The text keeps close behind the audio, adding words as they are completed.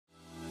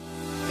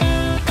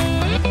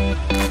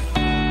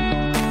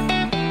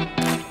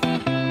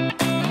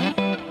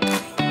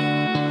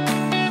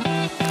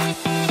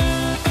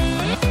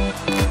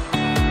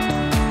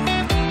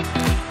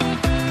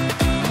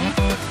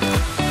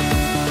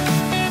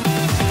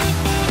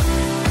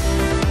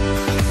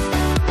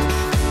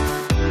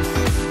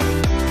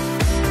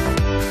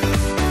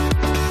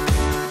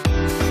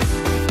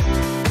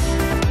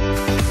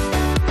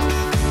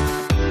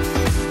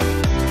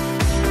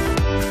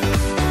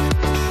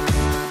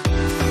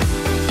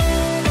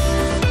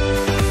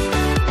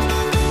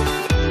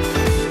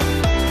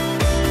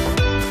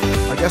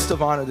guest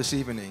of honor this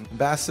evening,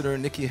 Ambassador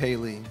Nikki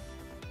Haley,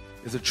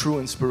 is a true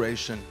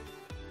inspiration,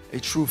 a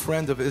true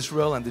friend of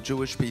Israel and the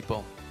Jewish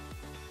people,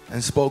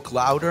 and spoke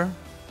louder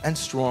and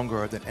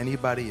stronger than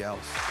anybody else.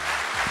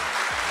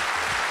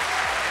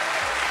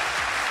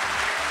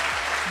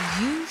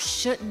 You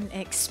shouldn't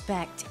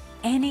expect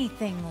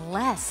anything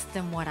less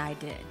than what I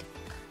did.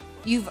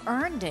 You've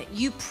earned it.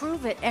 You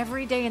prove it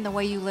every day in the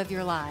way you live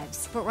your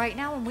lives. But right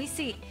now, when we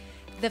see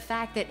the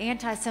fact that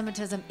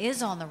anti-Semitism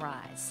is on the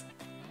rise,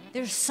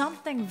 there's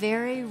something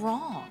very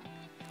wrong.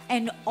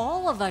 And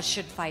all of us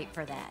should fight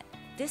for that.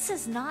 This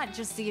is not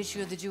just the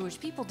issue of the Jewish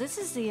people. This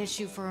is the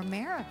issue for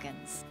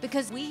Americans.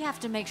 Because we have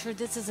to make sure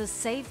this is a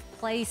safe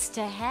place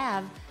to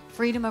have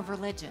freedom of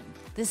religion.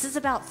 This is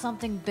about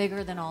something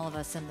bigger than all of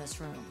us in this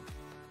room.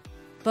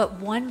 But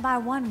one by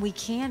one, we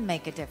can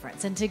make a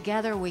difference, and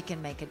together we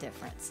can make a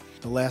difference.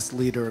 The last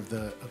leader of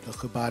the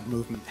Chabad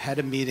movement had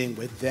a meeting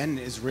with then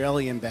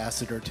Israeli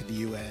ambassador to the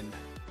UN,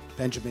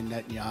 Benjamin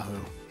Netanyahu,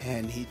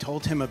 and he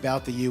told him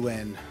about the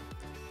UN.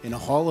 In a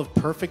hall of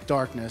perfect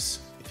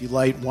darkness, if you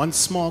light one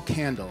small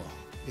candle,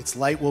 its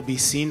light will be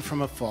seen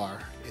from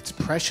afar. Its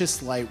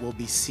precious light will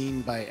be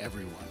seen by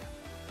everyone.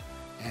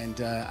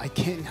 And I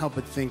can't help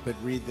but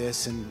read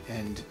this,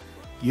 and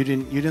you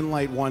didn't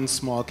light one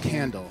small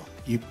candle.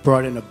 You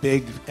brought in a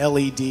big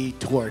LED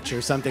torch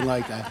or something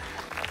like that.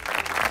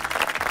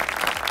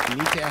 You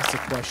need to ask a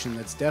question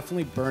that's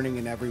definitely burning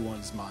in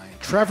everyone's mind.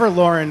 Trevor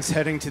Lawrence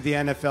heading to the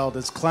NFL.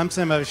 Does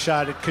Clemson have a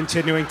shot at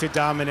continuing to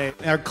dominate?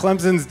 Are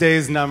Clemson's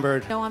days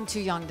numbered? No, I'm too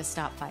young to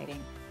stop fighting.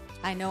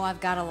 I know I've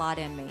got a lot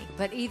in me.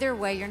 But either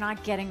way, you're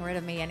not getting rid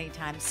of me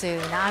anytime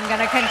soon. I'm going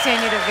to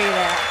continue to be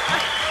there.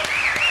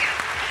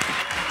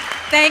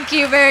 Thank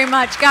you very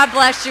much. God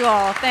bless you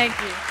all. Thank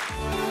you.